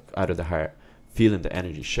honestly, like out of the heart. Feeling the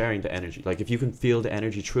energy, sharing the energy. Like if you can feel the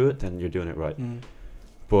energy through it, then you're doing it right.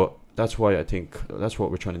 But that's why I think that's what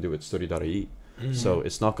we're trying to do with study.ie. So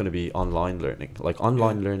it's not going to be online learning. Like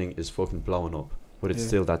online learning is fucking blowing up, but it's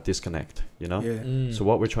still that disconnect, you know? So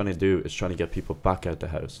what we're trying to do is trying to get people back out the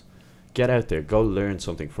house. Get out there, go learn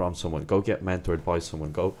something from someone, go get mentored by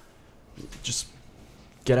someone, go just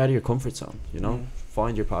get out of your comfort zone, you know?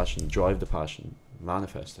 Find your passion, drive the passion,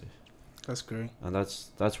 manifest it. That's great. And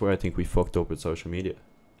that's where I think we fucked up with social media.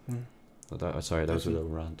 Sorry, that was a little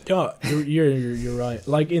rant. Yeah, you're right.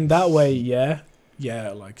 Like in that way, yeah.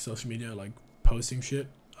 Like social media, like posting shit,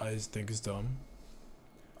 I just think is dumb.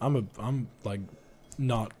 I'm like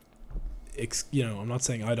not, I'm not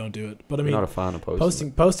saying I don't do it, but I mean, not a fan of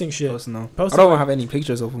posting shit. I don't have any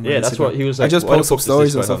pictures of them. Yeah, that's what he was like. I just post up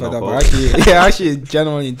stories and stuff like that. But actually,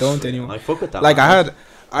 genuinely don't anymore. I fuck with that. Like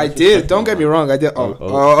I did. Don't get me wrong. I did.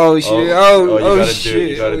 Shit.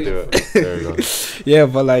 You gotta do it. There you go. Yeah,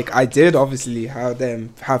 but like I did obviously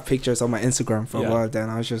have pictures on my Instagram for a while. Then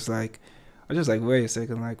I was just like, wait a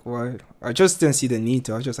second, like what? I just didn't see the need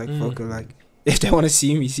to. I was just like, fuck it, like if they want to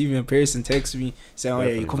see me in person, text me, say, oh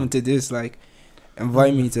yeah, you coming to this, like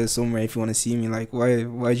invite me to somewhere if you want to see me. Like why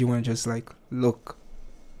do you want to just like look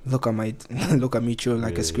at me through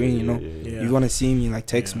like a screen, you know? You want to see me, like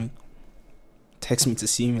text me to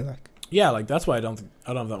see me, like. Yeah, like that's why I don't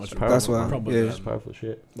have that much. That's why. It's powerful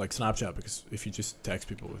shit. Like Snapchat, because if you just text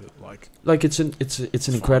people with it, like it's an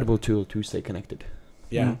incredible tool to stay connected.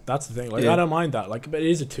 Yeah, that's the thing. Like, I don't mind that. Like, but it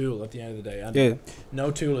is a tool at the end of the day. And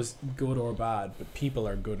no tool is good or bad, but people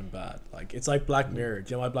are good and bad. Like, it's like Black Mirror.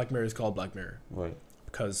 Do you know why Black Mirror is called Black Mirror? Right.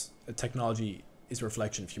 Because technology is a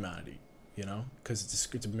reflection of humanity. You know, because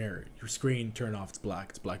it's a mirror. Your screen turned off, it's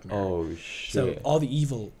black. It's Black Mirror. Oh shit! So all the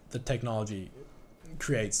evil that technology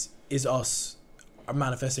creates is us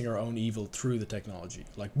manifesting our own evil through the technology.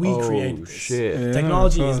 Like, we create this. Shit. Yeah,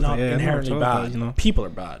 Technology is not inherently bad. That, you know? People are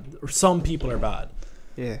bad, or some people are bad.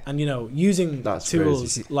 Yeah. And you know, using tools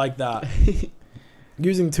crazy. like that,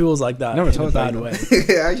 using tools like that Never in a told bad that, way.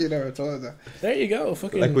 I actually never told that. There you go.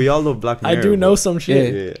 Fucking. Like, we all love Black Mirror. I do know some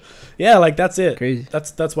shit. Yeah, like, that's it. Crazy.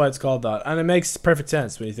 That's why it's called that, and it makes perfect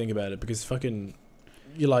sense when you think about it, because fucking,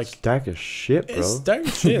 you like. It's dark as shit, bro. It's dark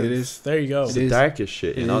as shit. It is. There you go. It's the darkest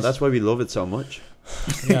shit. You know, that's why we love it so much.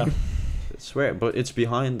 Yeah. I swear, but it's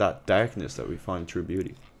behind that darkness that we find true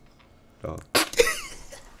beauty. Oh.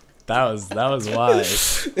 That was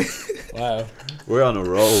wise. Wow. We're on a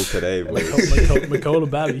roll today, boys. Mykola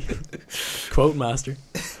Babby, quote master.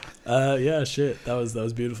 Yeah, shit. That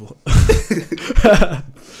was beautiful.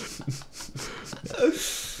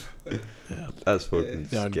 Yeah. That's fucking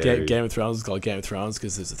You know, scary. Game of Thrones is called Game of Thrones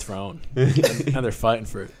because there's a throne, and they're fighting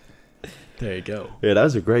for it. There you go. Yeah, that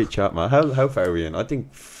was a great chat, man. How far are we in? I think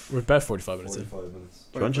We're about 45 minutes in. 45 minutes.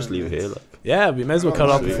 Do you want to just leave it here? Like? Yeah, we may as well cut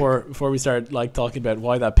off sweet. before we start like talking about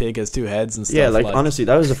why that pig has two heads and stuff. Yeah, like honestly,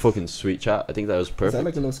 that was a fucking sweet chat. I think that was Is perfect. that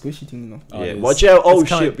like a little squishy thing, you know? Oh, yeah, it is. watch out! Oh It's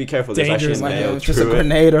kinda shit! Be careful. There's actually dangerous, an man. nail It's just a through it.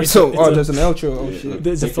 grenade or It's so. a- Oh, it's a- there's an outro. Oh shit!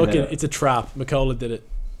 It's a Take the fucking. head. It's a trap. Mykola did it.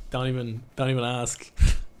 Don't even ask.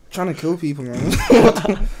 Trying to kill people,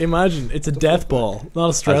 man. Imagine, it's a death ball, not a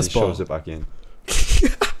As stress he ball. shoves it back in.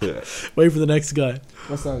 Yeah. Wait for the next guy.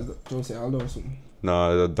 What's that? Do you want to say Aldo or something?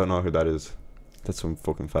 No, I don't know who that is. That's some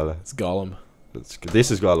fucking fella. It's Gollum. This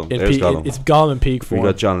is Gollum. There's Gollum. It's Gollum in peak We form.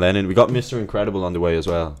 got John Lennon. We got Mr. Incredible on the way as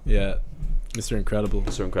well. Yeah, Mr. Incredible.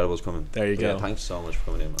 Mr. Incredible's coming. There you Yeah, go. thanks so much for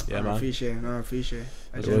coming in, man. Yeah, I man. appreciate it. No, I appreciate it.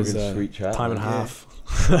 I It It was was, a sweet chat. Time and a man.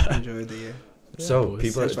 half. enjoyed the year. So boys.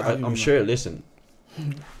 people, Thanks for having I'm me, sure. Listen,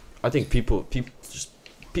 I think people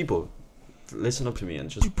listen up to me and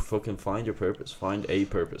just fucking find your purpose. Find a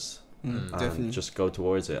purpose and Definitely. just go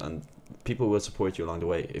towards it. And people will support you along the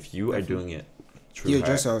way if you are doing it. True You're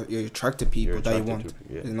heart. just you attract the people You're that you attracted want.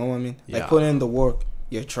 to it, You know what I mean? Yeah. Like, put in the work.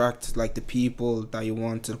 You attract like the people that you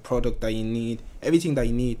want, the product that you need, everything that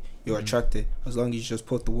you need. You're attracted as long as you just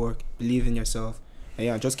put the work, believe in yourself, and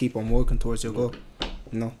yeah, just keep on working towards your goal.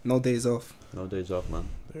 No days off. No days off, man.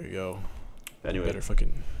 There you go. Anyway, Better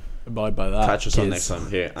fucking abide by that. catch us on kids. next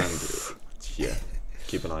time here, and yeah,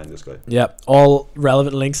 keep an eye on this guy. Yep. All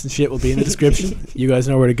relevant links and shit will be in the description. You guys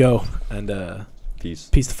know where to go. And Peace.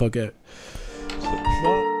 peace the fuck out.